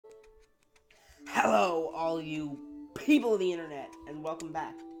Hello, all you people of the internet, and welcome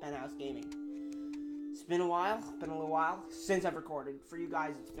back to Penthouse Gaming. It's been a little while since I've recorded. For you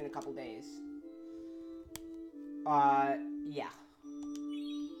guys, it's been a couple days. Yeah.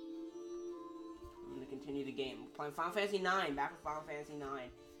 I'm gonna continue the game. Playing Final Fantasy 9, back with Final Fantasy 9.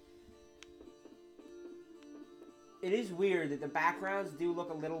 It is weird that the backgrounds do look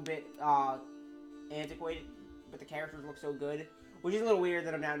a little bit, antiquated, but the characters look so good. Which is a little weird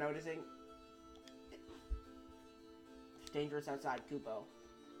that I'm now noticing. It's dangerous outside, Kupo.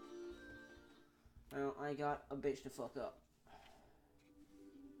 Well, I got a bitch to fuck up.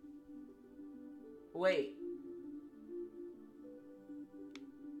 Wait.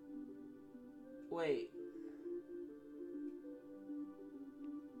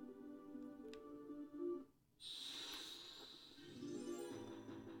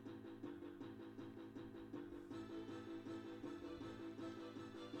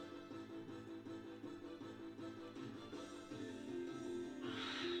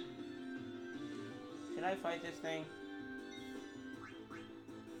 Should I fight this thing?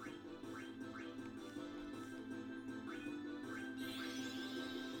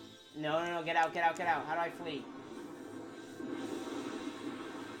 No, get out. How do I flee?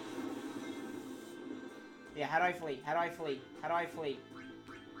 Yeah, how do I flee?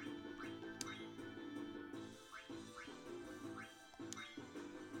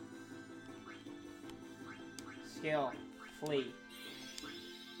 Skill. Flee.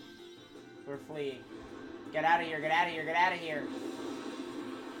 We're fleeing. Get out of here.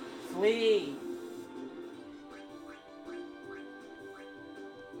 Flee!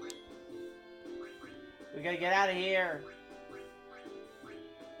 We gotta get out of here.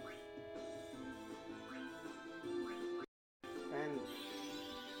 And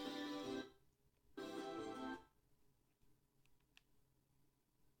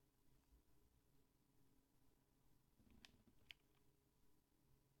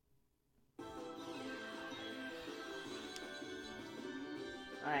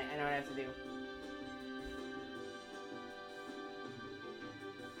alright, I know what I have to do.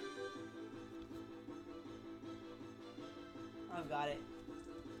 I've got it.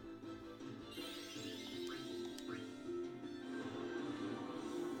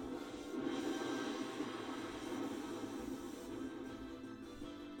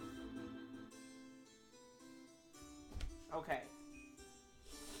 Okay.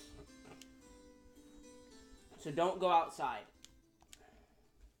 So don't go outside.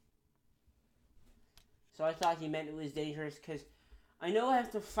 So I thought he meant it was dangerous because I know I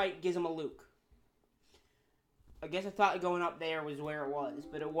have to fight Gizmaluke. I guess I thought going up there was where it was,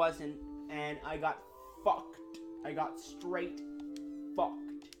 but it wasn't, and I got fucked. I got straight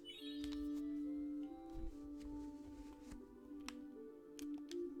fucked.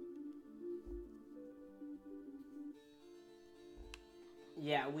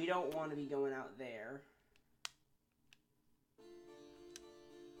 Yeah, we don't want to be going out there.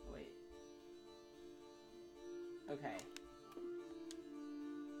 Wait. Okay.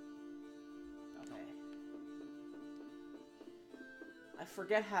 I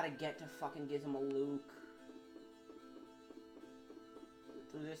forget how to get to fucking Gizmaluke.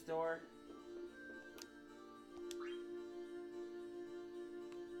 Through this door?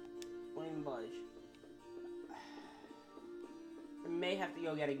 Won't even budge. I may have to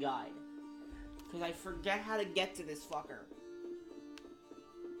go get a guide. Because I forget how to get to this fucker.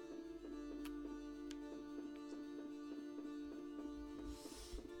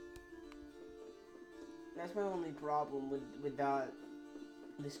 That's my only problem with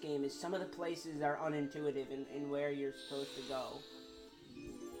this game, is some of the places are unintuitive in where you're supposed to go.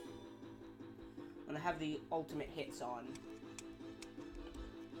 And I have the ultimate hits on,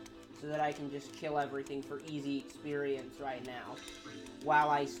 so that I can just kill everything for easy experience right now, while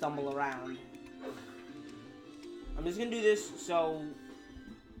I stumble around. I'm just gonna do this so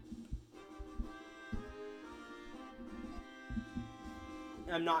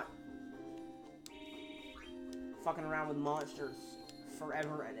I'm not fucking around with monsters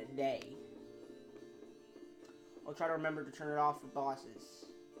forever and a day. I'll try to remember to turn it off for bosses.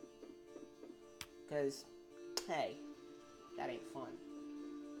 Because, hey, that ain't fun.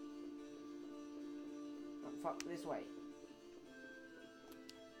 Oh, fuck, this way.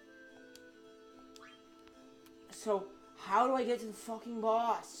 So, how do I get to the fucking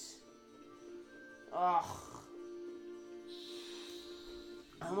boss? Ugh.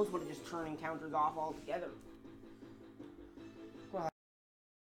 I almost want to just turn encounters off altogether. Well,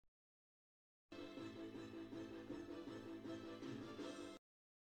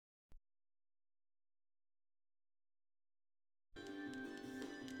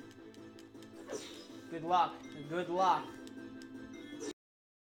 Good luck. Good luck.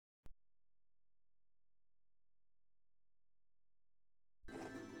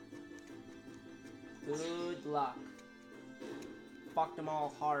 Good luck. Fucked them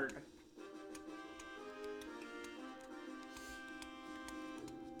all hard.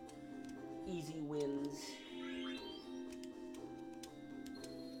 Easy wins.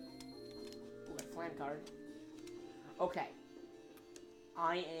 Ooh, a flan card. Okay.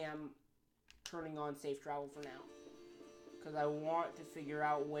 I am turning on safe travel for now. Because I want to figure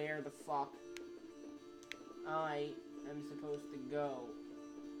out where the fuck I am supposed to go.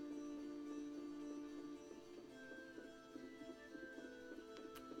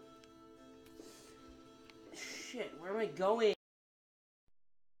 Shit, where am I going?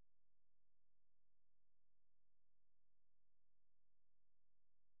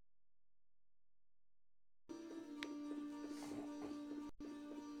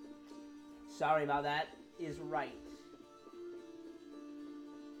 Sorry about that. Is right.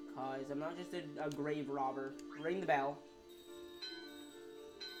 Cause I'm not just a grave robber. Ring the bell.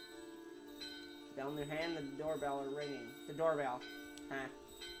 Bell in their hand, the doorbell are ringing. The doorbell. Huh.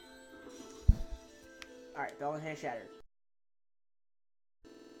 Alright, bell in hand shattered.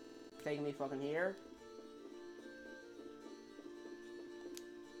 Taking me fucking here.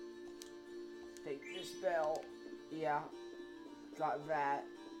 Take this bell. Yeah. Got that.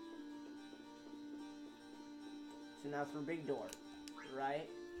 So now through big door. Right?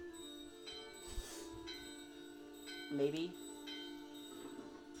 Maybe.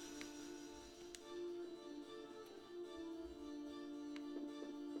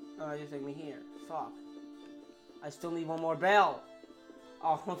 Oh, just take me here. Fuck. I still need one more bell.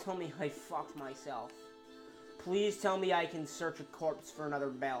 Oh, don't tell me I fucked myself. Please tell me I can search a corpse for another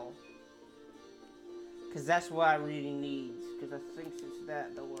bell. Because that's what I really need. Because I think it's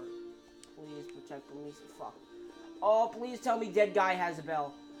that door. Please protect me. Fuck. Oh, please tell me dead guy has a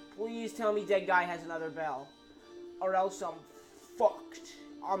bell. Please tell me dead guy has another bell. Or else I'm fucked.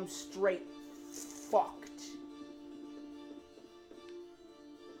 I'm straight fucked.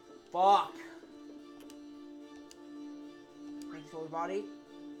 Fuck. Thanks, solar body.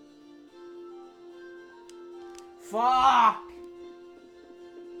 Fuck.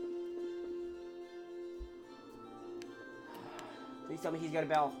 Please tell me he's got a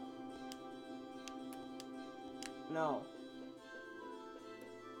bell. No.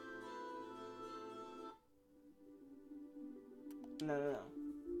 No.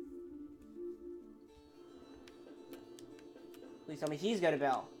 Please tell me he's got a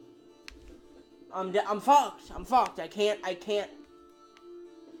bell. I'm fucked. I'm fucked. I can't.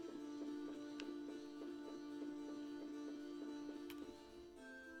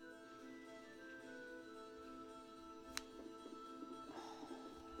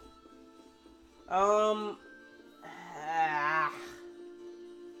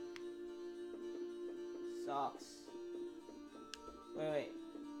 Sucks. Wait.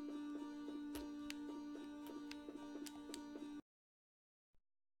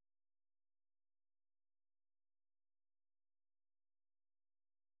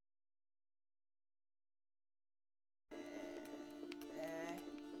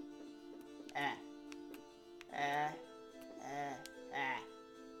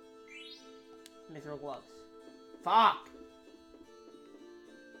 Let me throw gloves. Fuck!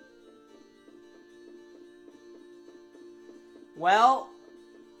 Well.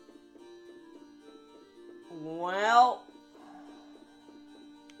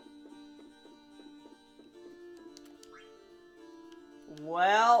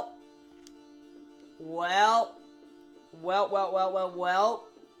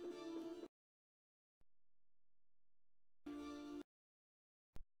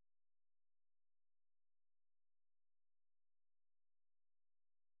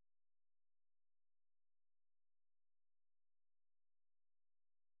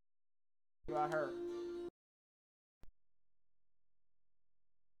 About her.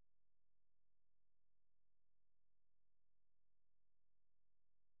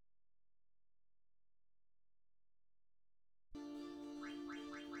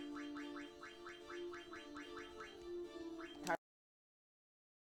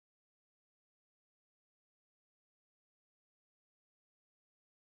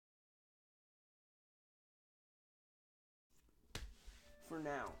 For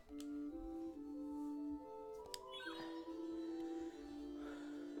now.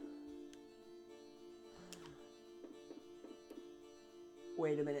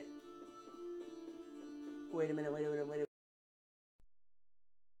 Wait a minute.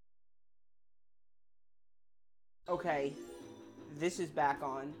 Okay. This is back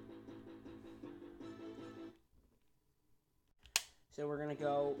on. So we're gonna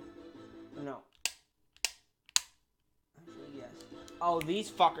go... No. Actually, yes. Oh,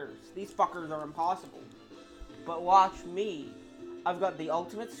 these fuckers. These fuckers are impossible. But watch me. I've got the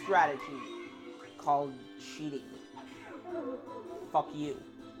ultimate strategy called cheating. Fuck you.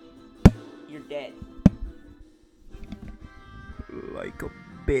 You're dead. Like a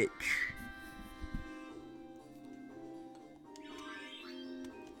bitch.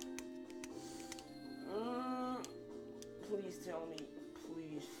 Please tell me.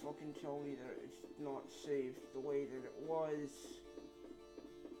 Please fucking tell me that it's not saved the way that it was.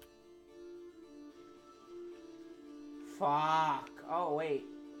 Fuck. Oh, wait.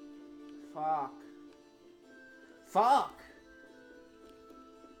 Fuck. Fuck!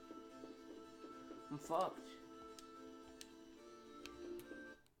 I'm fucked.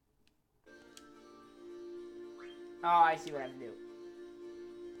 Oh, I see what I have to do.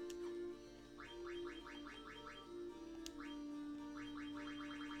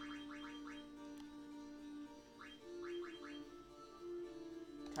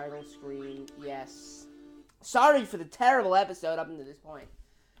 Title screen, yes. Sorry for the terrible episode up until this point.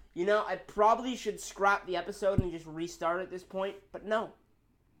 You know, I probably should scrap the episode and just restart at this point, but no.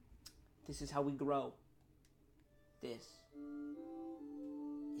 This is how we grow. This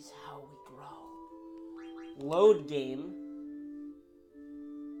is how we grow. Load game.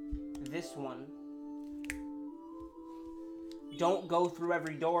 This one. Don't go through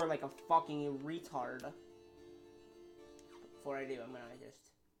every door like a fucking retard. Before I do, I'm gonna just...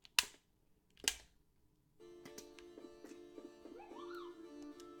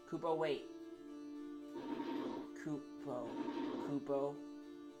 Koopo, wait. Koopo.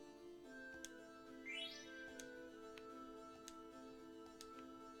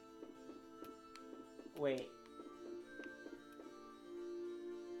 Wait.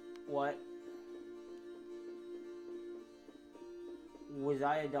 What? Was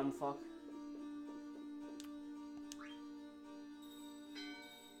I a dumb fuck?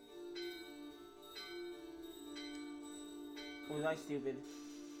 Was I stupid?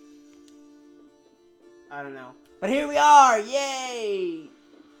 I don't know. But here we are! Yay!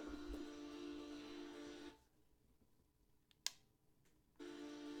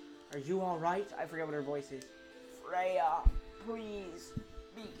 Are you alright? I forget what her voice is. Freya, please,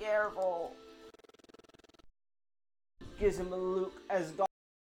 be careful. Gizmaluk as God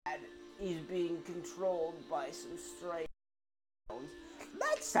is being controlled by some stray sounds.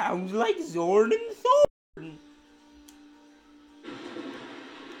 That sounds like Zorn and Thorn.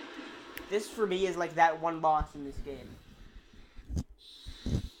 This, for me, is like that one boss in this game.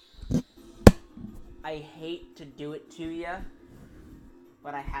 I hate to do it to you,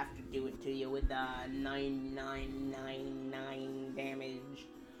 but I have to do it to you with 9999 damage.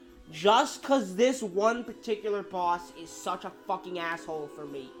 Just because this one particular boss is such a fucking asshole for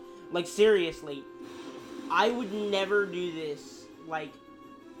me. Like, seriously. I would never do this. Like,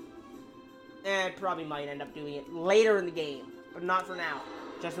 I probably might end up doing it later in the game, but not for now.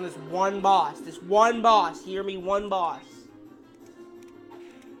 Just on this one boss. This one boss. Hear me, one boss.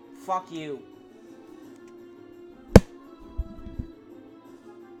 Fuck you.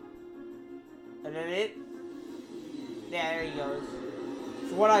 And then it... Yeah, there he goes.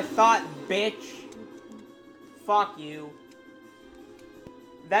 It's what I thought, bitch. Fuck you.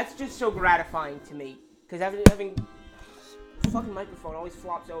 That's just so gratifying to me. Because having... The fucking microphone always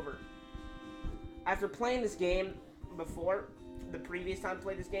flops over. After playing this game before... The previous time I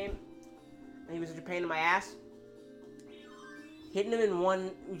played this game, and he was such a pain in my ass. Hitting him in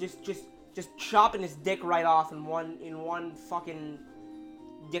one, just chopping his dick right off in one fucking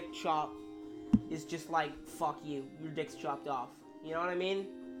dick chop is just like, fuck you, your dick's chopped off. You know what I mean?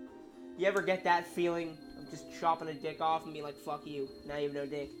 You ever get that feeling of just chopping a dick off and be like, fuck you, now you have no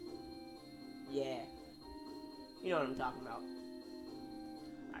dick? Yeah. You know what I'm talking about.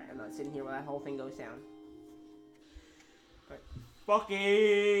 Alright, I'm not sitting here while that whole thing goes down.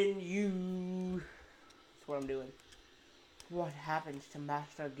 Fucking you. That's what I'm doing. What happens to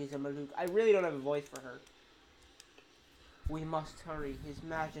Master Gizmaluk? I really don't have a voice for her. We must hurry. His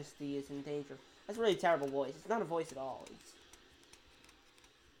Majesty is in danger. That's a really terrible voice. It's not a voice at all.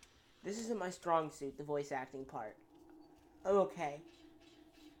 This isn't my strong suit, the voice acting part. I'm okay.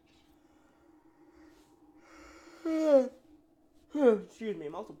 Excuse me,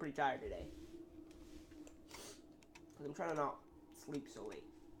 I'm also pretty tired today. Because I'm trying to not sleep so late.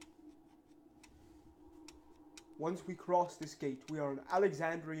 Once we cross this gate, we are in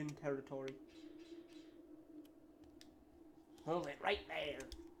Alexandrian territory. Hold it right there.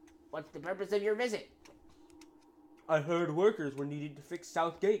 What's the purpose of your visit? I heard workers were needed to fix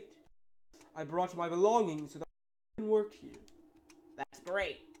South Gate. I brought my belongings so that I can work here.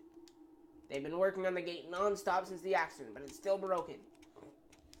 great. They've been working on the gate non-stop since the accident, but it's still broken.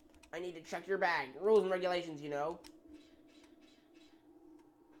 I need to check your bag. Rules and regulations, you know.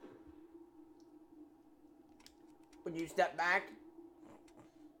 Would you step back?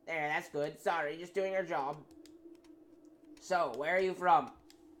 There, that's good. Sorry, just doing our job. So, where are you from?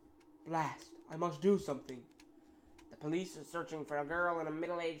 Blast. I must do something. The police are searching for a girl and a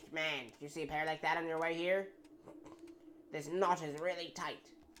middle-aged man. Did you see a pair like that on your way here? This knot is really tight.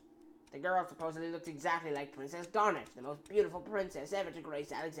 The girl supposedly looks exactly like Princess Garnet, the most beautiful princess ever to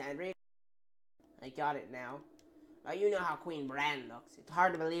grace Alexandria. I got it now. Now you know how Queen Bran looks. It's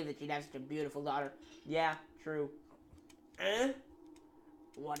hard to believe that she'd have such a beautiful daughter. Yeah, true.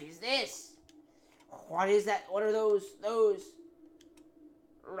 What is this? What is that? What are those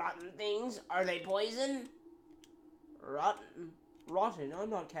rotten things? Are they poison? Rotten? I'm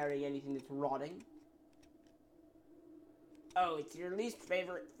not carrying anything that's rotting. Oh, it's your least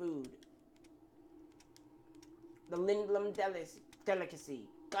favorite food. The Lindblom delicacy,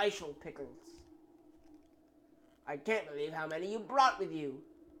 Geishel pickles. I can't believe how many you brought with you.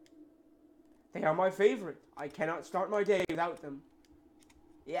 They are my favorite. I cannot start my day without them.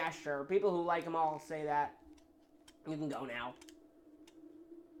 Yeah, sure. People who like them all say that. You can go now.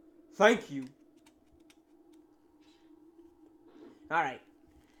 Thank you. Alright.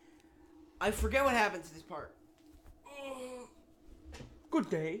 I forget what happens to this part. Good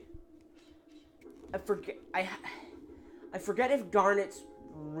day. I forget if Garnet's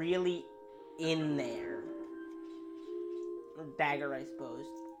really in there. Or Dagger, I suppose.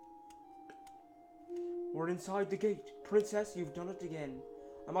 We're inside the gate. Princess, you've done it again.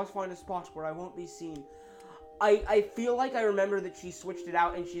 I must find a spot where I won't be seen. I feel like I remember that she switched it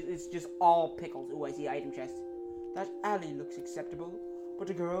out and it's just all pickles. Ooh, I see item chest. That alley looks acceptable, but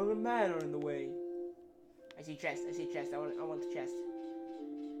a girl and a man are in the way. I see chest. I want the chest.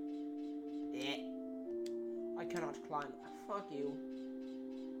 Yeah. I cannot climb. Fuck you.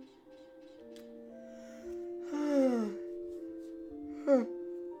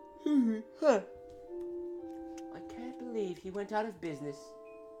 I can't believe he went out of business.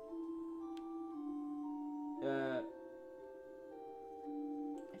 I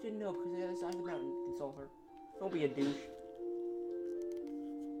didn't know because I had a side of the mountain to console her. Don't be a douche.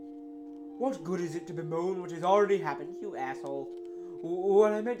 What good is it to bemoan what has already happened, you asshole?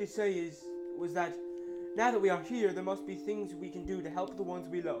 What I meant to say was that now that we are here, there must be things we can do to help the ones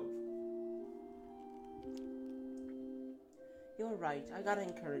we love. You're right. I gotta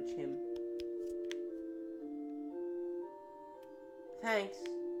encourage him. Thanks.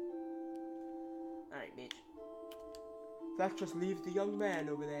 Alright, bitch. That just leaves the young man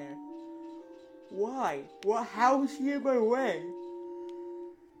over there. Why? How is he in my way?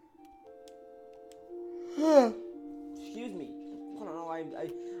 Excuse me. I don't know.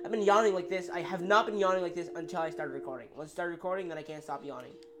 I've been yawning like this. I have not been yawning like this until I started recording. Once I started recording, then I can't stop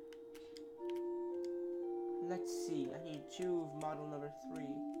yawning. Let's see. I need 2 of model number 3.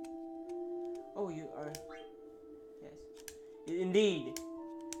 Oh, you are... Yes. Indeed.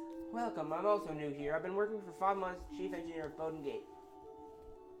 Welcome. I'm also new here. I've been working for 5 months as chief engineer of Bowden Gate.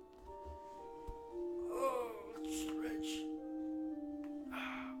 Oh, let's stretch.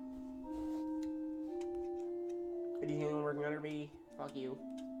 Are you the only one working under me? Fuck you.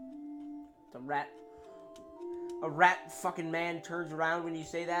 The rat. A rat fucking man turns around when you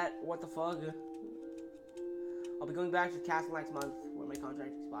say that? What the fuck? I'll be going back to the castle next month, where my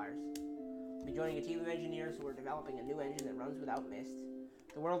contract expires. I'll be joining a team of engineers who are developing a new engine that runs without mist.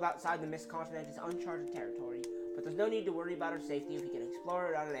 The world outside the Mist Continent is uncharted territory, but there's no need to worry about our safety if we can explore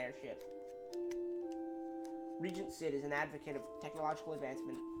it on an airship. Regent Sid is an advocate of technological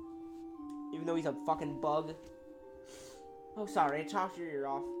advancement, even though he's a fucking bug. Oh, sorry, I talked your ear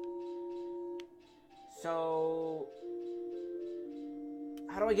off. So...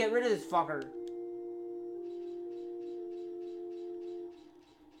 how do I get rid of this fucker?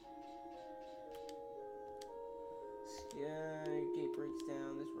 Gate breaks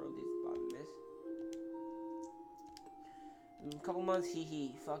down. This road leads to the bottom of this. In a couple months, hee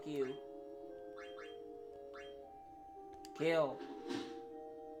hee. Fuck you. Kill.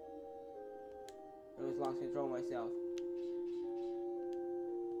 I just lost control of myself.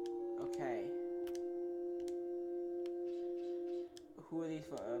 Okay. Who are these?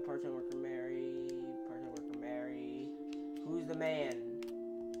 Part-time worker Mary. Part-time worker Mary. Who's the man?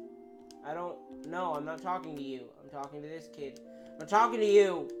 I don't know. I'm not talking to you. I'm talking to this kid. I'm talking to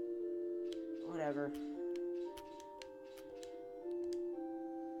you. Whatever.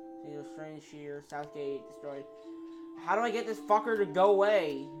 Needle Strange Shear. Southgate destroyed. How do I get this fucker to go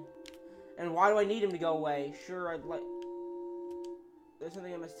away? And why do I need him to go away? Sure, I'd like... There's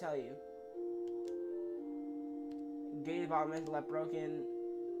something I must tell you. Gate bottleneck left broken.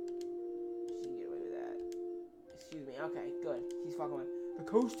 She can get away with that. Excuse me. Okay, good. He's fucking away. The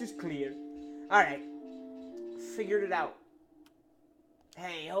coast is clear. Alright. Figured it out.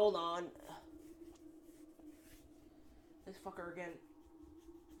 Hey, hold on. This fucker again.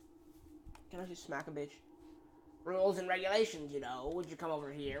 Can I just smack a bitch? Rules and regulations, you know. Would you come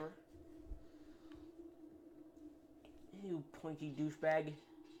over here? You pointy douchebag.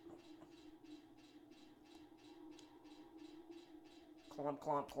 Clomp,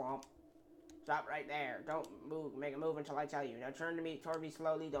 clomp, clomp. Stop right there. Don't move. Make a move until I tell you. Now turn to me, toward me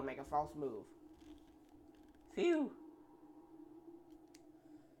slowly. Don't make a false move. Phew.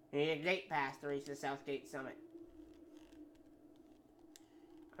 You need a gate pass to reach the South Gate summit.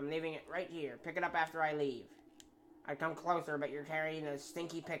 I'm leaving it right here. Pick it up after I leave. I'd come closer, but you're carrying those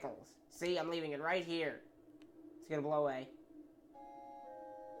stinky pickles. See, I'm leaving it right here. It's gonna blow away.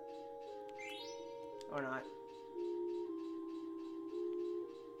 Or not.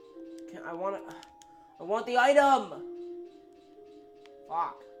 I want the item!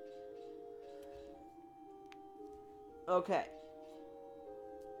 Fuck. Okay.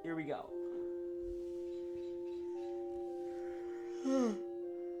 Here we go.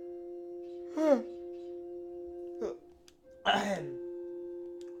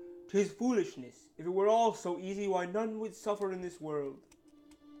 'Tis foolishness. If it were all so easy, why none would suffer in this world.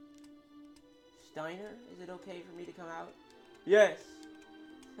 Steiner, is it okay for me to come out? Yes.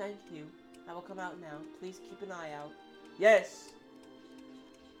 Thank you. I will come out now. Please keep an eye out. Yes.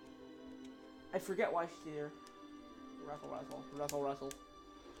 I forget why she's here. Russell.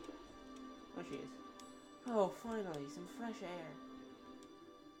 There she is. Oh, finally, some fresh air.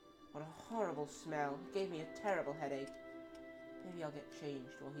 What a horrible smell. It gave me a terrible headache. Maybe I'll get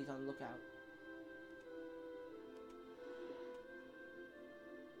changed while he's on lookout.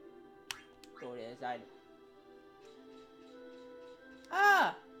 Go to the side.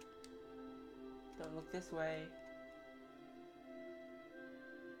 Ah! Don't look this way.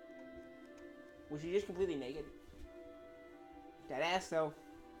 Was she just completely naked? Dead ass though.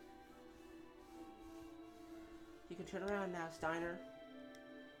 You can turn around now, Steiner.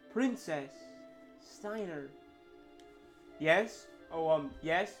 Princess Steiner. Yes? Oh,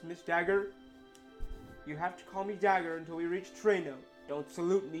 yes, Miss Dagger? You have to call me Dagger until we reach Treno. Don't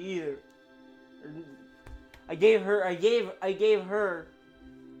salute me either. I gave her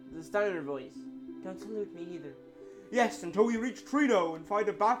the Steiner voice. Don't salute me either. Yes, until we reach Treno and find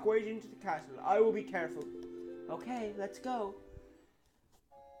a back way into the castle. I will be careful. Okay, let's go.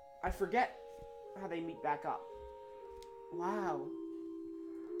 I forget how they meet back up. Wow.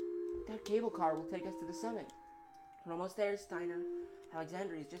 That cable car will take us to the summit. We're almost there, Steiner.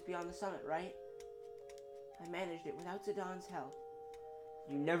 Alexandria is just beyond the summit, right? I managed it without Zidane's help.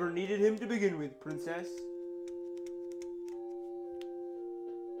 You never needed him to begin with, Princess.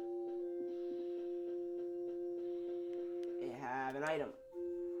 I have an item.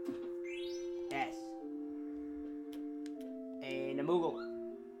 Yes. And a Moogle.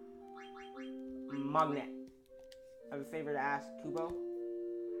 Magnet. I have a favor to ask, Kubo.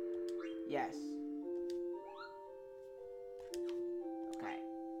 Yes. Okay.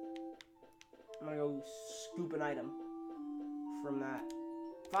 I'm gonna go scoop an item from that.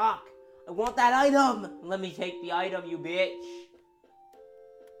 Fuck! I want that item! Let me take the item, you bitch!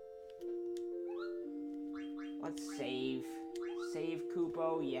 Let's save. Save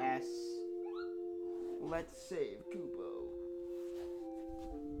Kupo, yes. Let's save Kupo.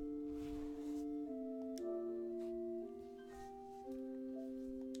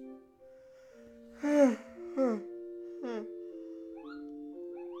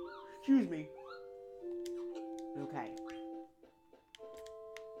 Excuse me. Okay.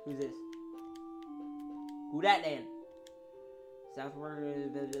 Who's this? Who that then?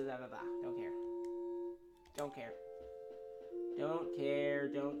 Southward. Don't care. Don't care. Don't care.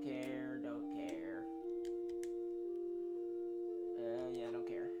 Don't care. Don't care. Yeah, don't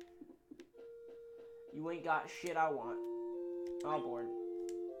care. You ain't got shit I want. I'm bored.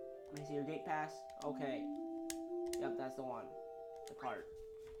 Let me see your gate pass. Okay. Yep, that's the one. The cart.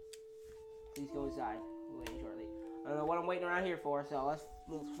 Please go inside. We'll wait shortly. I don't know what I'm waiting around here for, so let's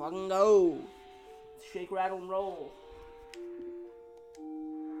fucking go. Shake, rattle, and roll.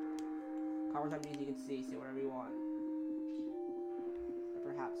 Car's empty as you can see. Say whatever you want.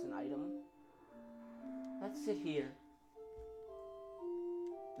 Perhaps an item. Let's sit here.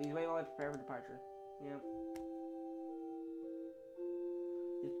 Please wait while I prepare for departure. Yep.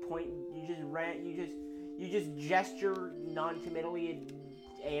 Just point. You just gesture non-committally in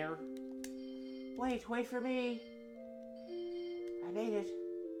air. Wait for me. I made it.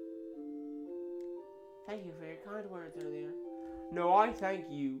 Thank you for your kind words earlier. No, I thank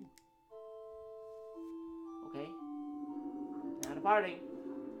you. Okay. Now departing.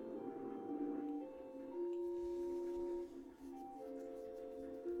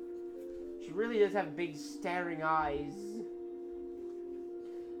 She really does have big staring eyes.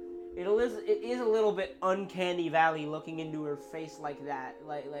 It is a little bit uncanny valley looking into her face like that.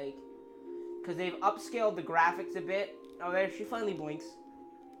 Like, because they've upscaled the graphics a bit. Oh, there, she finally blinks.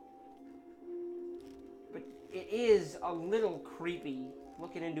 But it is a little creepy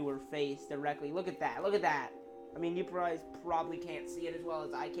looking into her face directly. Look at that, look at that. I mean, you probably can't see it as well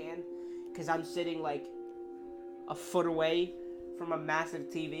as I can, because I'm sitting like a foot away from a massive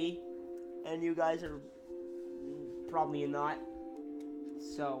TV, and you guys are probably not.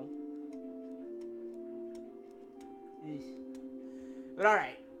 So, but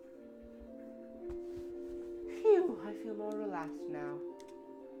alright. Phew, I feel more relaxed now.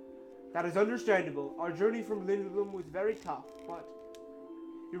 That is understandable. Our journey from Lindblom was very tough, but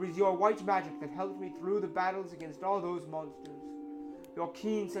it was your white magic that helped me through the battles against all those monsters. Your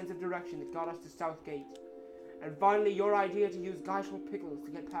keen sense of direction that got us to Southgate. And finally, your idea to use Geishel pickles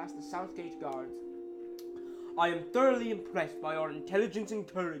to get past the Southgate guards. I am thoroughly impressed by your intelligence and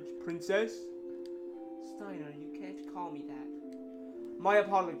courage, Princess. Steiner, you can't call me that. My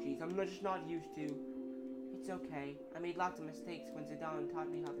apologies, I'm just not used to. It's okay. I made lots of mistakes when Zidane taught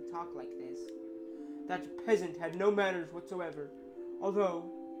me how to talk like this. That peasant had no manners whatsoever, although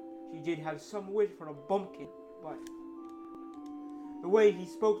he did have some wit for a bumpkin, but the way he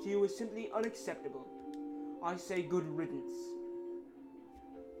spoke to you was simply unacceptable. I say good riddance.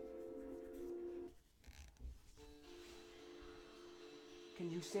 Can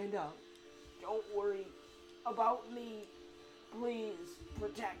you stand up? Don't worry about me. Please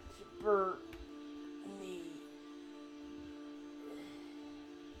protect me.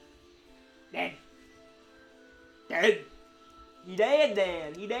 Dead. He dead,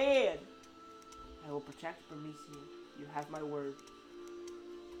 Dan. He dead. I will protect Burmecia. You have my word.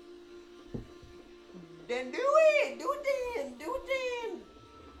 Then do it. Do it, Dan. Do it, Dan.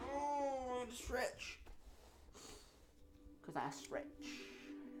 Oh, stretch. Because I stretch.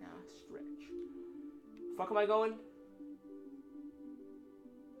 Now I stretch. Fuck am I going?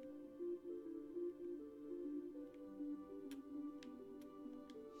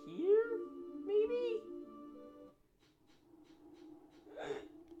 Here? Maybe?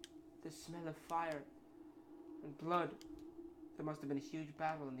 The smell of fire and blood. There must have been a huge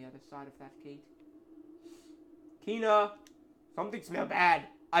battle on the other side of that gate. Kina! Something smell bad.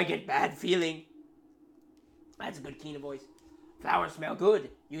 I get bad feeling. That's a good Kina voice. Flowers smell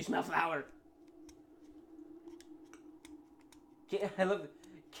good. You smell flower. I love it.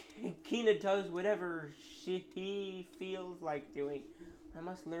 Kina does whatever he feels like doing. I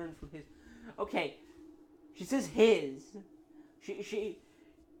must learn from his... Okay. She says his. She...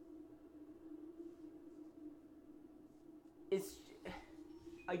 It's...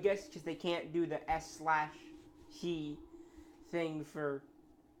 I guess because they can't do the S/he thing for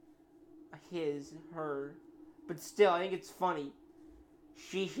his, her. But still, I think it's funny.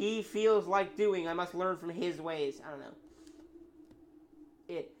 He feels like doing, I must learn from his ways. I don't know.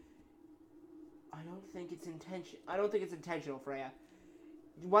 I don't think it's intentional, Freya.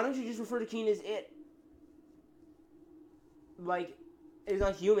 Why don't you just refer to Keen as it? Like, it's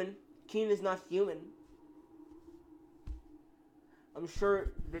not human. Keen is not human. I'm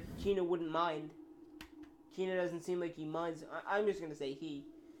sure that Kina wouldn't mind. Kina doesn't seem like he minds. I'm just gonna say he.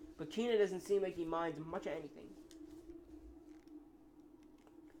 But Kina doesn't seem like he minds much of anything.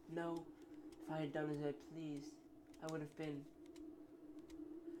 No, if I had done as I pleased, I would have been.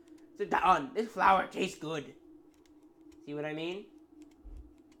 Zidane, this flower tastes good. See what I mean?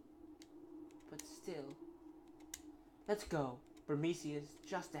 But still. Let's go. Burmecia's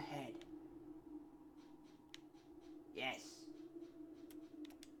just ahead. Yes.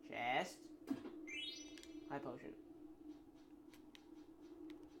 Chest. High potion.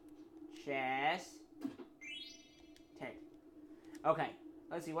 Chest. Tent. Okay.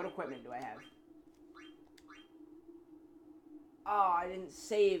 Let's see. What equipment do I have? Oh, I didn't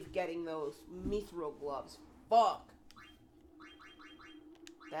save getting those mithril gloves. Fuck.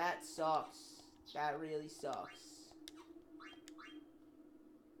 That sucks. That really sucks.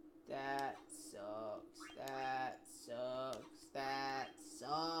 That sucks. That sucks. That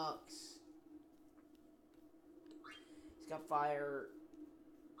sucks. He's got fire.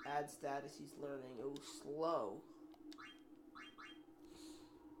 Add status. He's learning. Oh, slow.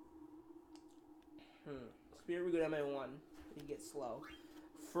 Spirit, we go to MA1. We get slow.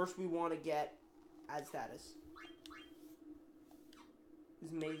 First, we want to get add status.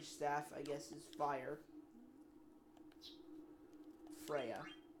 His mage staff, I guess, is fire. Freya.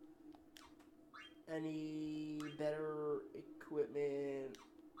 Any better equipment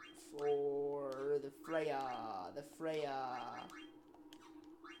for the Freya? The Freya.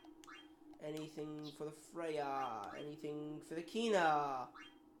 Anything for the Freya? Anything for the Kina?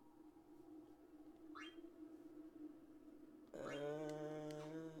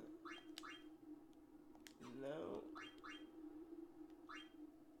 No.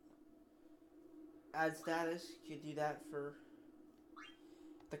 Add status. Could do that for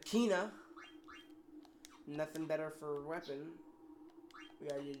the Kina. Nothing better for weapon. We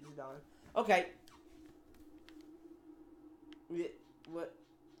gotta use Zidane. Okay. Yeah. What?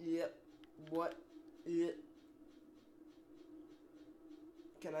 Yep. What? Yeah.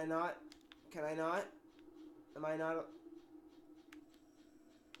 Can I not? Can I not? Am I not?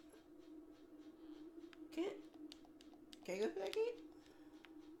 Can't I go through that gate?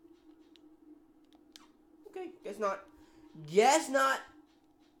 Okay, guess not. Guess not.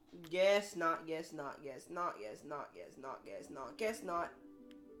 Guess not, guess not, guess not, guess not, guess not, guess not, guess not.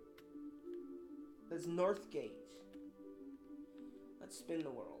 That's North Gate. Let's spin the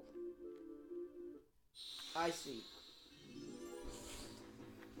world. I see.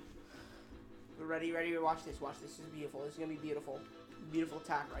 Ready, ready, watch this, watch this. This is beautiful. This is gonna be beautiful. Beautiful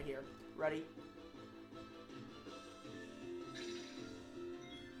attack right here. Ready?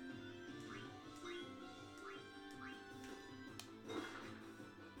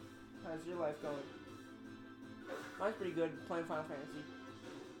 How's your life going? Mine's pretty good, playing Final Fantasy.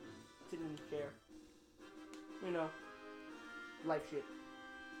 Sitting in the chair. You know, life shit.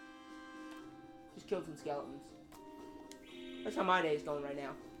 Just killed some skeletons. That's how my day is going right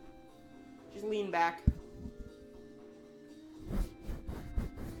now. Just lean back.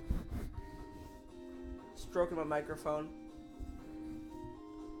 Stroking my microphone.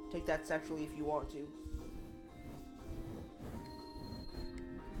 Take that sexually if you want to.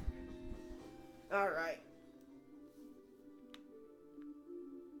 Alright.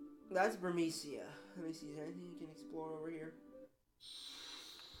 That's Burmecia. Let me see, is there anything you can explore over here?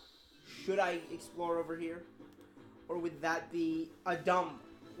 Should I explore over here? Or would that be a dumb?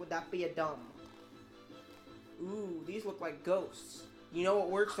 Would that be a dumb? Ooh, these look like ghosts. You know what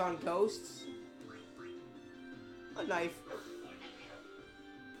works on ghosts? A knife.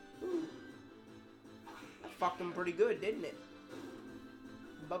 Ooh. That fucked them pretty good, didn't it?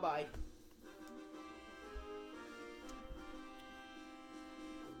 Bye-bye.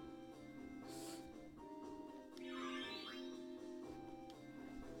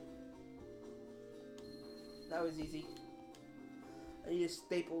 That was easy. I need to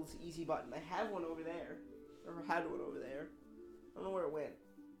staple this easy button. I have one over there. Or had one over there. I don't know where it went.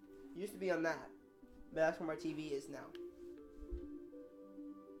 It used to be on that. But that's where my TV is now.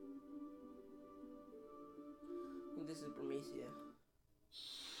 I think this is Burmecia.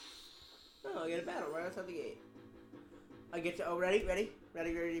 Oh, I get a battle right outside the gate. I get to... Oh, ready? Ready?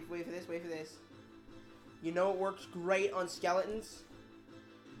 Ready, ready. Wait for this, wait for this. You know what works great on skeletons?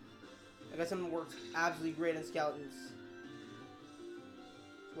 I got something that works absolutely great on skeletons.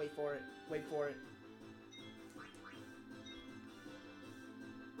 Just wait for it. Wait for it.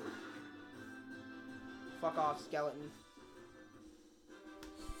 Fuck off, skeleton.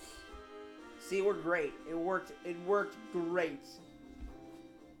 See, it worked great. It worked great.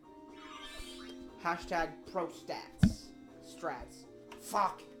 Hashtag pro stats. Strats.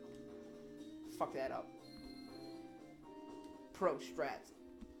 Fuck. Fuck that up. Pro strats.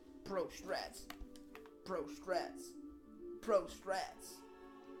 Pro strats. Pro strats. Pro strats.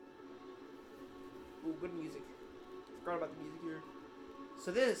 Ooh, good music. Forgot about the music here.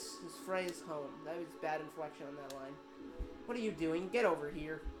 So this is Freya's home. That was bad inflection on that line. What are you doing? Get over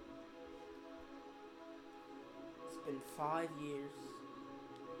here. It's been 5 years.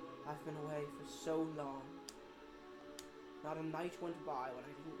 I've been away for so long. Not a night went by when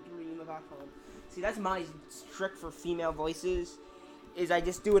I didn't dream about home. See, that's my trick for female voices, is I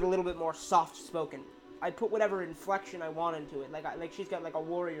just do it a little bit more soft-spoken. I put whatever inflection I want into it. Like she's got like a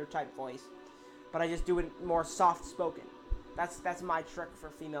warrior type voice, but I just do it more soft-spoken. That's my trick for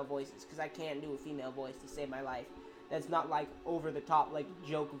female voices, because I can't do a female voice to save my life. That's not like over the top, like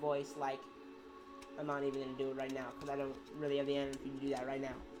joke voice. Like, I'm not even gonna do it right now because I don't really have the energy to do that right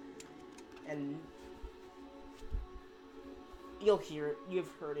now. And you'll hear it. You've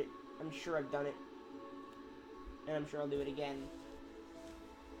heard it. I'm sure I've done it, and I'm sure I'll do it again.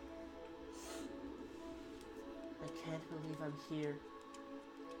 I can't believe I'm here.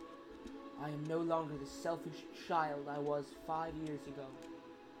 I am no longer the selfish child I was 5 years ago.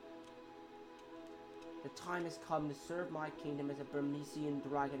 The time has come to serve my kingdom as a Burmecian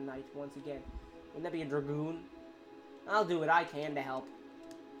dragon knight once again. Wouldn't that be a dragoon? I'll do what I can to help.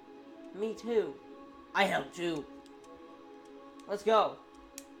 Me too. I help too. Let's go.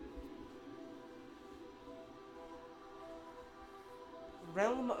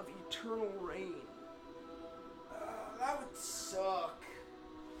 Realm of Eternal Rain. That would suck.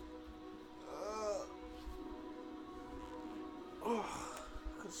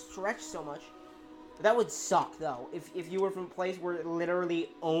 Could stretch so much. That would suck though. If you were from a place where it literally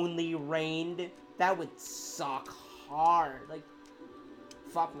only rained, that would suck hard. Like,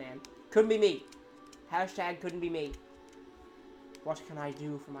 fuck, man. Couldn't be me. Hashtag couldn't be me. What can I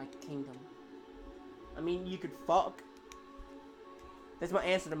do for my kingdom? I mean, you could fuck. That's my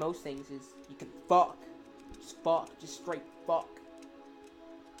answer to most things is you could fuck. Just fuck. Just straight fuck.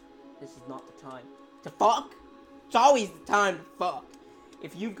 This is not the time to fuck. It's always the time to fuck.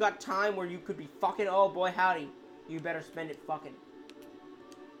 If you've got time where you could be fucking, oh boy howdy, you better spend it fucking.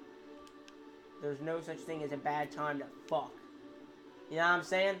 There's no such thing as a bad time to fuck. You know what I'm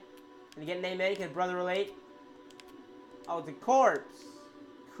saying? Can you get an amen? Can brother relate? Oh, it's a corpse.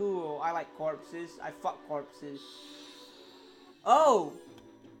 Cool. I like corpses. I fuck corpses. Oh!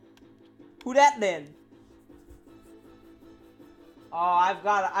 Who that then? Oh, I've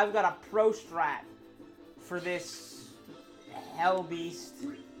got a pro strat for this hell beast.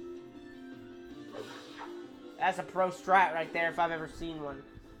 That's a pro strat right there if I've ever seen one.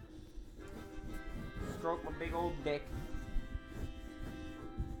 Stroke my big old dick.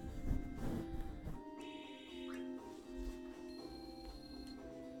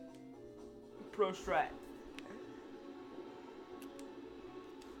 Pro strat.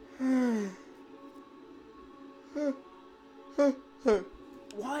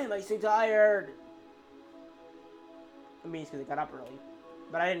 Why am I so tired? I mean, it's because I got up early.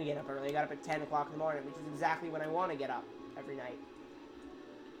 But I didn't get up early. I got up at 10 o'clock in the morning, which is exactly when I want to get up every night.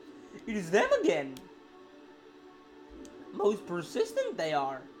 It is them again. Most persistent they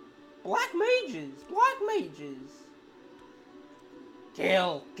are. Black mages. Black mages.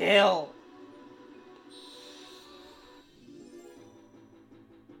 Kill. Kill.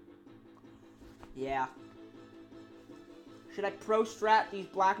 Yeah. Should I pro strat these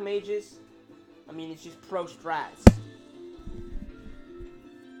black mages? I mean, it's just pro strats.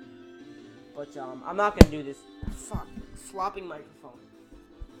 But, I'm not gonna do this. Fuck. Flopping microphone.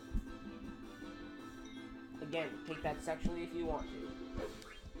 Again, take that sexually if you want to.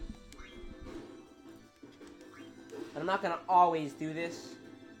 But I'm not gonna always do this.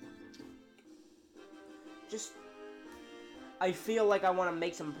 Just, I feel like I want to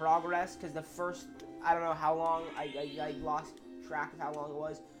make some progress, because the first, I don't know how long, I lost track of how long it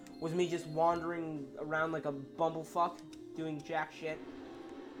was me just wandering around like a bumblefuck, doing jack shit.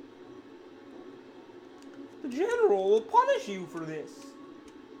 The general will punish you for this.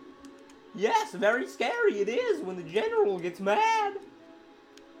 Yes, very scary it is when the general gets mad.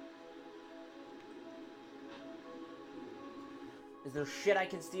 Is there shit I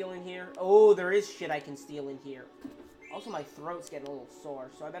can steal in here? Oh, there is shit I can steal in here. Also, my throat's getting a little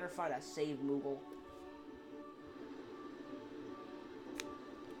sore, so I better find a save Moogle.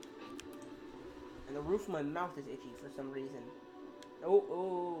 And the roof of my mouth is itchy for some reason.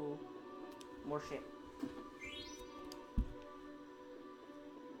 Oh. More shit.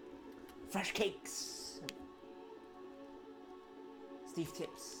 Fresh cakes. Steve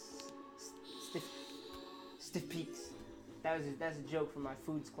tips. Stiff peaks. That's a joke from my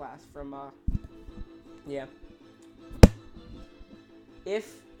foods class from, yeah.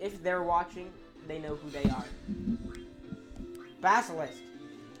 If they're watching, they know who they are. Basilisk.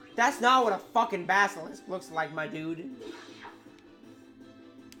 That's not what a fucking basilisk looks like, my dude.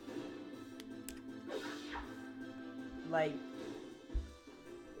 Like,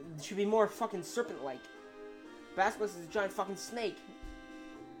 it should be more fucking serpent-like. Basilisk is a giant fucking snake.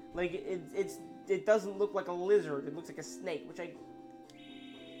 Like, it doesn't look like a lizard. It looks like a snake, which I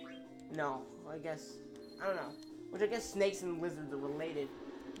don't know. Which I guess snakes and lizards are related.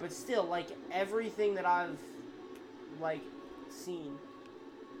 But still, like, everything that I've, like, seen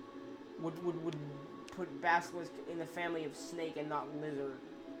would put basilisk in the family of snake and not lizard.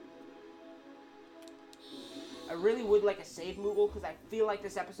 I really would like a save Moogle, because I feel like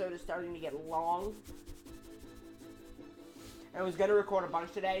this episode is starting to get long. I was going to record a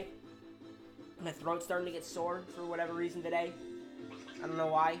bunch today. My throat's starting to get sore for whatever reason today. I don't know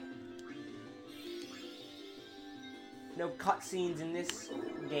why. No cutscenes in this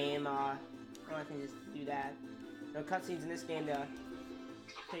game. I can just do that. No cutscenes in this game to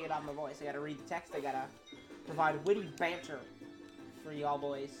take it off my voice. I gotta read the text. I gotta provide witty banter for y'all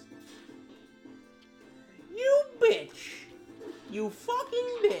boys. bitch! You fucking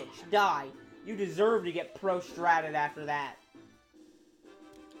bitch! Die. You deserve to get pro-stratted after that.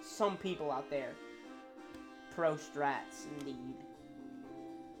 Some people out there. Pro-strats, indeed.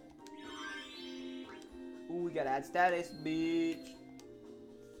 Ooh, we got ad status, bitch.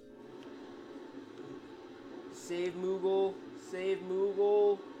 Save Moogle. Save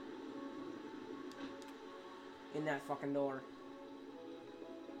Moogle. In that fucking door.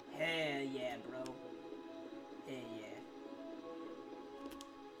 Hell yeah, bro. Hell yeah.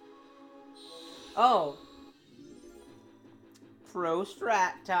 Oh. Pro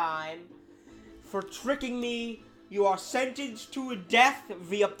strat time. For tricking me, you are sentenced to a death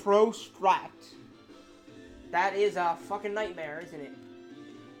via pro strat. That is a fucking nightmare, isn't it?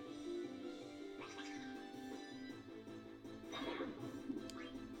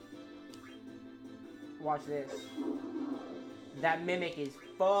 Watch this. That mimic is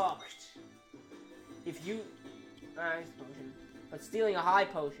fucked. If you... potion. But stealing a high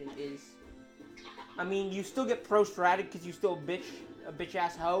potion is... I mean, you still get pro-stratted because you still a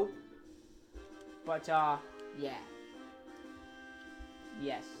bitch-ass hoe. But, yeah.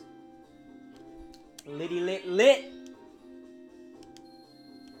 Yes. Litty lit lit!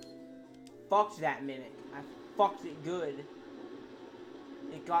 Fucked that mimic. I fucked it good.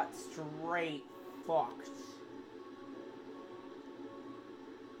 It got straight fucked.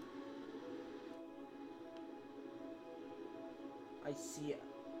 I see it.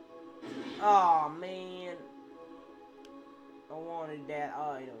 Oh man. I wanted that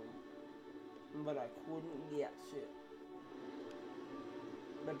item. But I couldn't get it.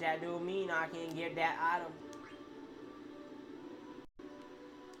 But that don't mean I can't get that item.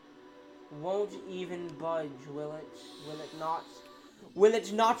 Won't even budge, will it? Will it not? Will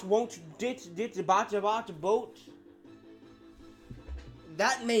it not? Won't dit about boat?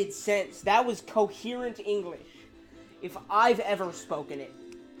 That made sense. That was coherent English. If I've ever spoken it.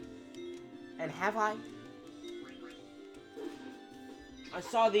 And have I? I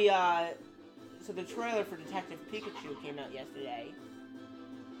saw the, so the trailer for Detective Pikachu came out yesterday.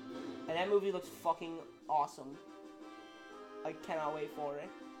 And that movie looks fucking awesome. I cannot wait for it.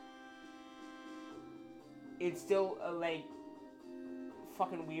 It's still, like,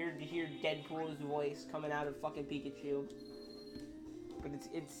 fucking weird to hear Deadpool's voice coming out of fucking Pikachu. But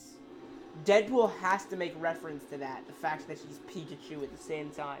it's... Deadpool has to make reference to that. The fact that she's Pikachu at the same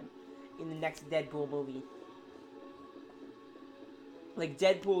time. In the next Deadpool movie. Like,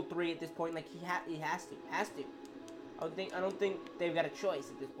 Deadpool 3 at this point, like, he has to. I don't think they've got a choice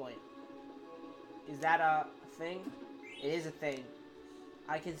at this point. Is that a thing? It is a thing.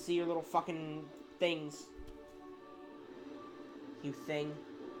 I can see your little fucking things. You thing.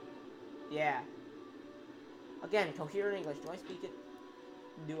 Yeah. Again, coherent English. Do I speak it?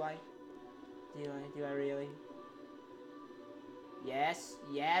 Do I? Do I really? Yes.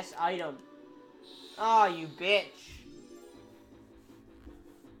 Yes, item. Oh, you bitch.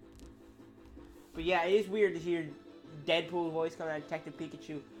 But yeah, it is weird to hear Deadpool's voice coming out of Detective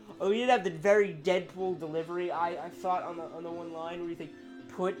Pikachu. Oh, you did have the very Deadpool delivery, I thought, on the one line where you think,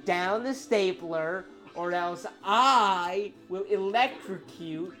 put down the stapler, or else I will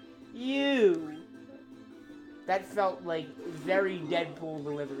electrocute you. That felt like very Deadpool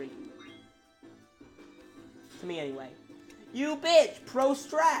delivery. To me, anyway. You bitch! Pro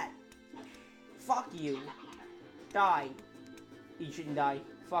strat! Fuck you. Die. You shouldn't die.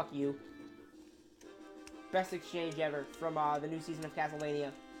 Fuck you. Best exchange ever from the new season of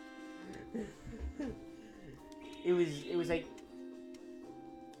Castlevania. It was like...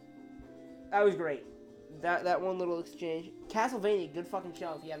 That was great. That one little exchange. Castlevania, good fucking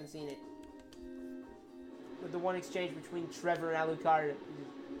show if you haven't seen it. With the one exchange between Trevor and Alucard.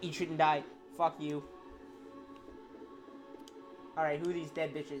 You shouldn't die. Fuck you. Alright, who are these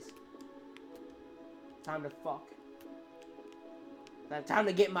dead bitches? Time to fuck. Time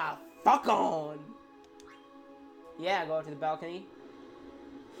to get my fuck on! Yeah, go out to the balcony.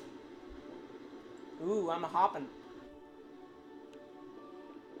 Ooh, I'm a hopping.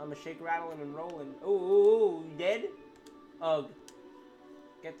 I'm a shake, rattling, and rolling. Ooh, you dead? Ugh.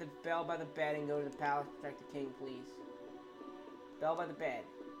 Get the bell by the bed and go to the palace to protect the king, please. Bell by the bed.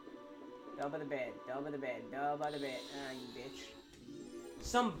 Bell by the bed. Bell by the bed. Bell by the bed. Ah, you bitch.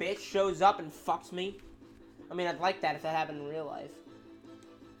 Some bitch shows up and fucks me. I mean, I'd like that if that happened in real life.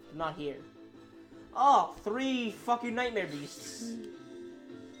 But not here. Oh, 3 fucking nightmare beasts.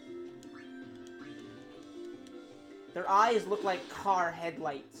 Their eyes look like car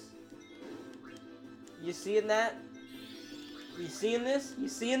headlights. You seeing that? You seeing this? You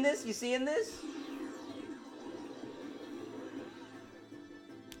seeing this? You seeing this?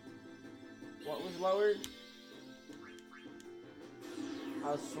 What was lowered?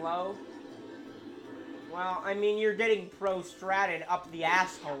 Oh, slow? Well, I mean, you're getting pro-stratted up the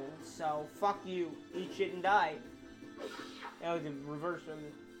asshole, so fuck you. Eat shit and die. That was the reverse from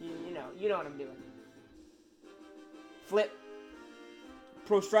the, you know what I'm doing. Flip.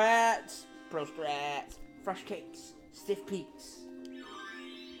 Pro-strats. Pro-strats. Fresh cakes. Stiff peaks.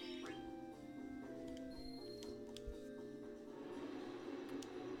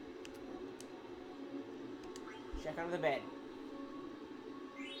 Check under the bed.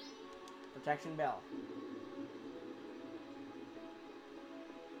 Protection bell.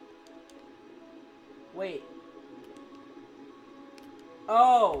 Wait.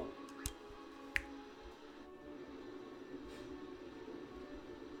 Oh!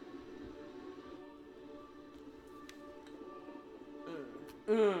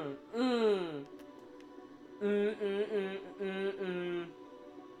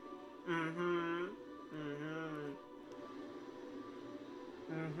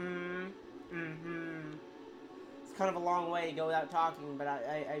 It's kind of a long way to go without talking, but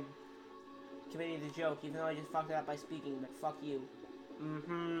I committed the joke, even though I just fucked it up by speaking, but fuck you.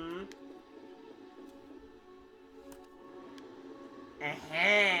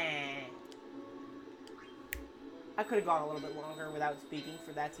 I could have gone a little bit longer without speaking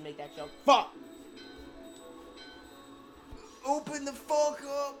for that to make that joke. Fuck! Open the fuck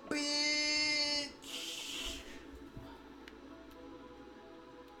up, bitch!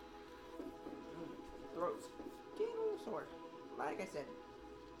 Throats. Getting a little sore. Like I said.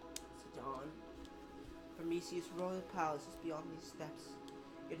 Zidane. Burmecia's royal palace is beyond these steps.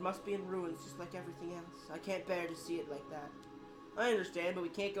 It must be in ruins just like everything else. I can't bear to see it like that. I understand, but we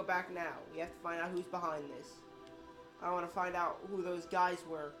can't go back now. We have to find out who's behind this. I want to find out who those guys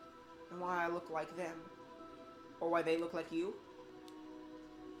were and why I look like them. Or why they look like you.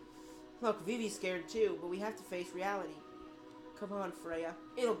 Look, Vivi's scared too, but we have to face reality. Come on, Freya.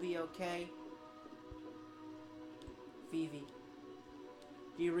 It'll be okay. Vivi,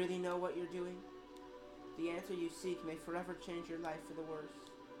 do you really know what you're doing? The answer you seek may forever change your life for the worse.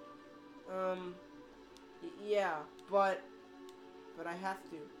 Yeah, but I have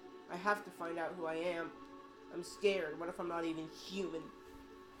to. I have to find out who I am. I'm scared. What if I'm not even human?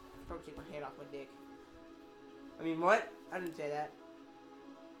 I'll probably take my hand off my dick. I mean, what? I didn't say that.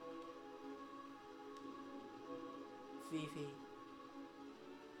 Fifi.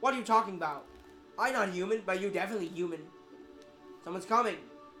 What are you talking about? I'm not human, but you're definitely human. Someone's coming.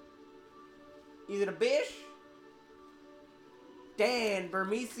 Is it a bish? Dan,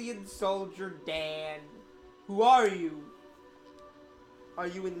 Burmecian soldier Dan. Who are you? Are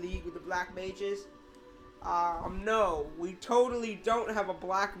you in league with the black mages? No. We totally don't have a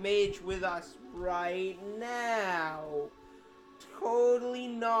black mage with us right now. Totally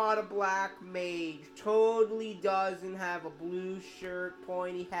not a black mage. Totally doesn't have a blue shirt,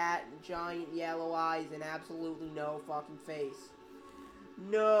 pointy hat, and giant yellow eyes, and absolutely no fucking face.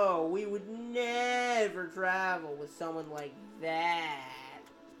 No, we would never travel with someone like that.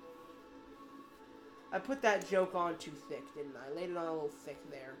 I put that joke on too thick, didn't I? Laid it on a little thick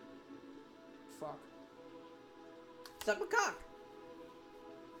there. Fuck. Suck my cock.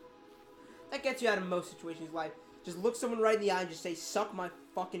 That gets you out of most situations in life. Just look someone right in the eye and just say, suck my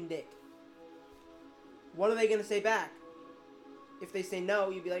fucking dick. What are they going to say back? If they say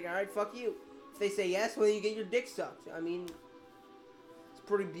no, you'd be like, alright, fuck you. If they say yes, well, you get your dick sucked. I mean, it's a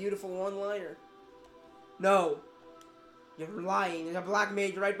pretty beautiful one-liner. No. You're lying. There's a black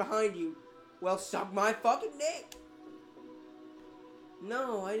mage right behind you. Well, suck my fucking dick.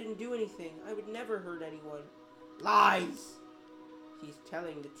 No, I didn't do anything. I would never hurt anyone. Lies. He's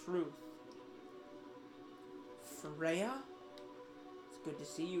telling the truth. Freya? It's good to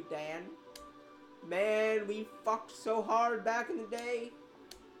see you, Dan. Man, we fucked so hard back in the day.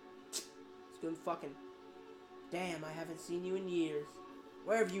 It's good fucking. Damn, I haven't seen you in years.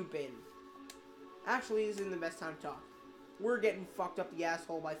 Where have you been? Actually, this isn't the best time to talk. We're getting fucked up the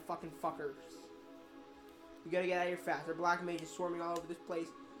asshole by fucking fuckers. We gotta get out of here fast. Our black mage is swarming all over this place.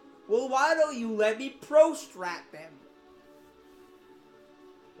 Well, why don't you let me pro-strat them?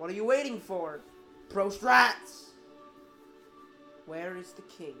 What are you waiting for? Pro-strats! Where is the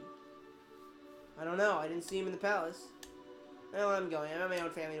king? I don't know. I didn't see him in the palace. Well, I'm going. I have my own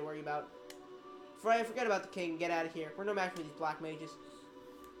family to worry about. Freya, forget about the king. Get out of here. We're no match for these black mages.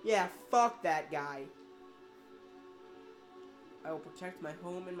 Yeah, fuck that guy. I will protect my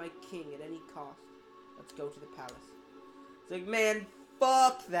home and my king at any cost. Let's go to the palace. It's like, man,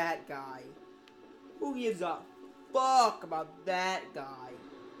 fuck that guy. Who gives a fuck about that guy?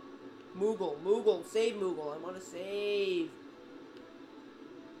 Moogle, save Moogle. I want to save.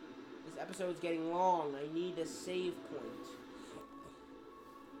 This episode's getting long. I need a save point.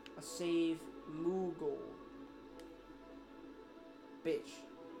 A save Moogle. Bitch.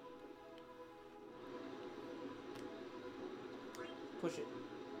 Push it.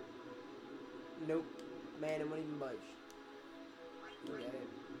 Nope. Man, it won't even budge. Forget it.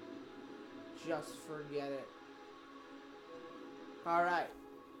 Just forget it. Alright.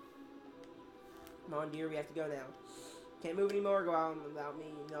 Come on, dear, we have to go now. Can't move anymore, go out without me.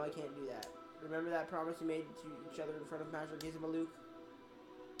 No, I can't do that. Remember that promise you made to each other in front of Master Gizmo?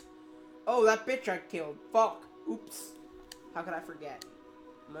 Oh, that bitch I killed. Fuck. Oops. How could I forget?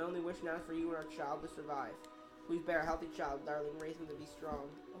 My only wish now is for you and our child to survive. Please bear a healthy child, darling. Raise him to be strong.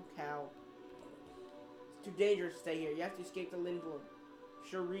 Oh, cow. It's too dangerous to stay here. You have to escape to Lindblom.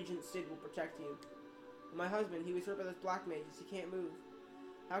 Sure, Regent Sid will protect you. My husband, he was hurt by those black mages. He can't move.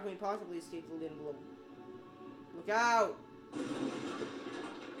 How can we possibly escape to Lindblom? Look out!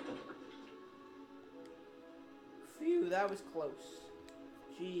 Phew, that was close.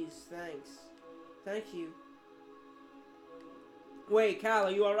 Jeez, thanks. Thank you. Wait, Cal,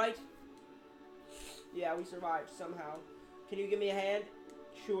 are you alright? Yeah, we survived somehow. Can you give me a hand?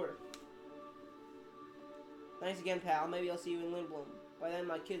 Sure. Thanks again, pal. Maybe I'll see you in Lindblom. By then,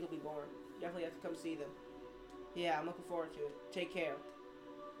 my kids will be born. Definitely have to come see them. Yeah, I'm looking forward to it. Take care.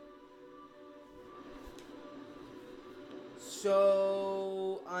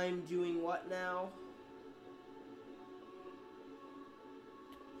 So, I'm doing what now?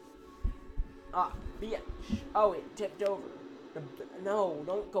 Ah, bitch. Oh, it tipped over. No,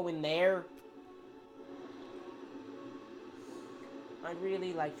 don't go in there. I'd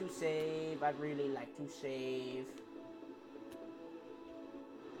really like to save. I'd really like to save.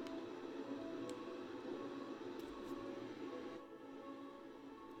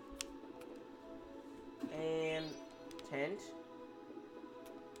 And tent.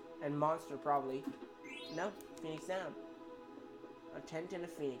 And monster, probably. No, Phoenix down. A tent and a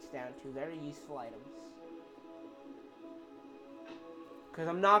Phoenix down. Two very useful items. Because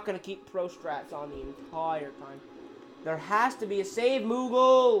I'm not going to keep pro strats on the entire time. There has to be a save,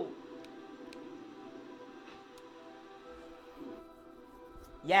 Moogle!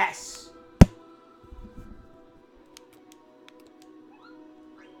 Yes!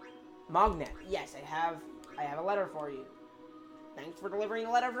 Mognet. Yes, I have a letter for you. Thanks for delivering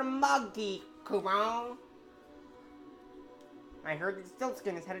a letter from Monkey, Coupon. I heard that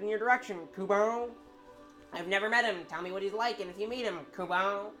Stiltskin is headed in your direction, Coupon. I've never met him. Tell me what he's like, and if you meet him,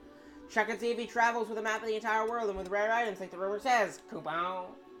 Coupon. Check and see if he travels with a map of the entire world and with rare items like the rumor says, Coupon.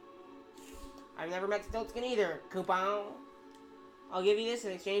 I've never met Stiltskin either, Coupon. I'll give you this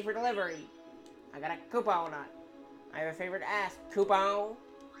in exchange for delivery. I got a coupon on it. I have a favor to ask, Coupon.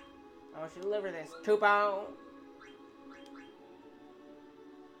 I want you to deliver this, Coupon.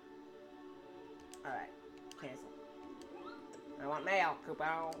 Alright, cancel. I want mail,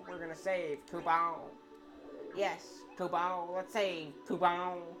 Coupon. We're gonna save, Coupon. Yes, Coupon. Let's save,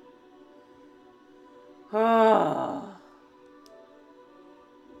 Coupon.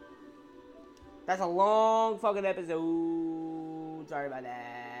 That's a long fucking episode. Sorry about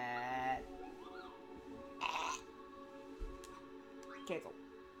that. Cancel.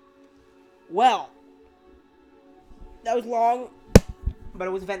 Well, that was long, but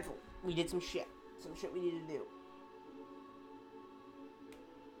it was eventful. We did some shit we needed to do.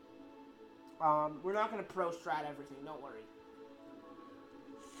 We're not gonna pro strat everything. Don't worry.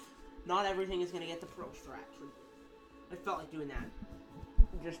 Not everything is gonna get the pro strat. I felt like doing that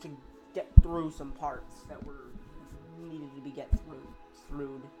just to get through some parts that were needed to be get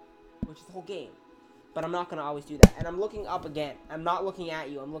through, which is the whole game. But I'm not gonna always do that. And I'm looking up again. I'm not looking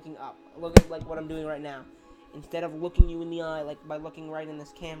at you. I'm looking up. Look at like what I'm doing right now. Instead of looking you in the eye, like by looking right in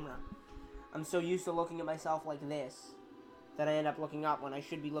this camera. I'm so used to looking at myself like this that I end up looking up when I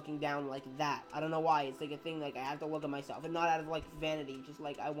should be looking down like that. I don't know why. It's like a thing, like I have to look at myself. And not out of like vanity. Just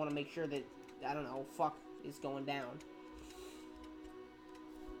like I want to make sure that, I don't know, fuck is going down.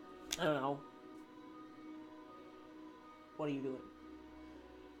 I don't know. What are you doing?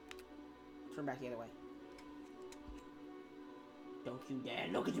 Turn back the other way. Don't you dare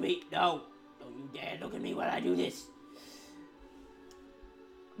look at me. No. Don't you dare look at me while I do this.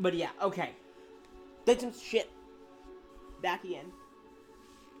 But yeah, okay. Did some shit. Back again.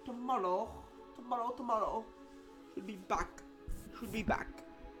 Tomorrow. Should be back.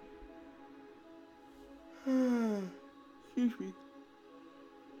 Excuse me.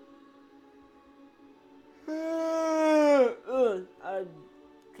 That's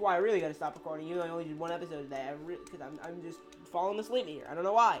why I really gotta stop recording. You only did one episode today. Because I'm just falling asleep here. I don't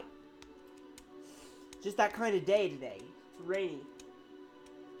know why. Just that kind of day today. It's rainy.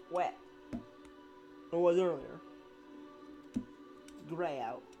 Wet. It was earlier. It's gray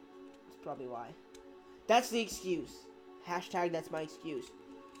out. probably why. That's the excuse. Hashtag that's my excuse.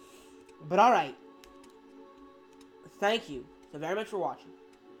 But alright. Thank you so very much for watching.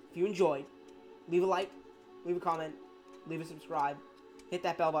 If you enjoyed, leave a like, leave a comment, leave a subscribe, hit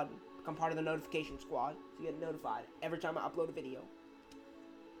that bell button, become part of the notification squad so you get notified every time I upload a video.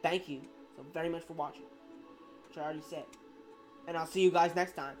 Thank you so very much for watching, which I already said. And I'll see you guys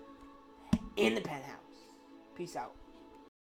next time in the penthouse. Peace out.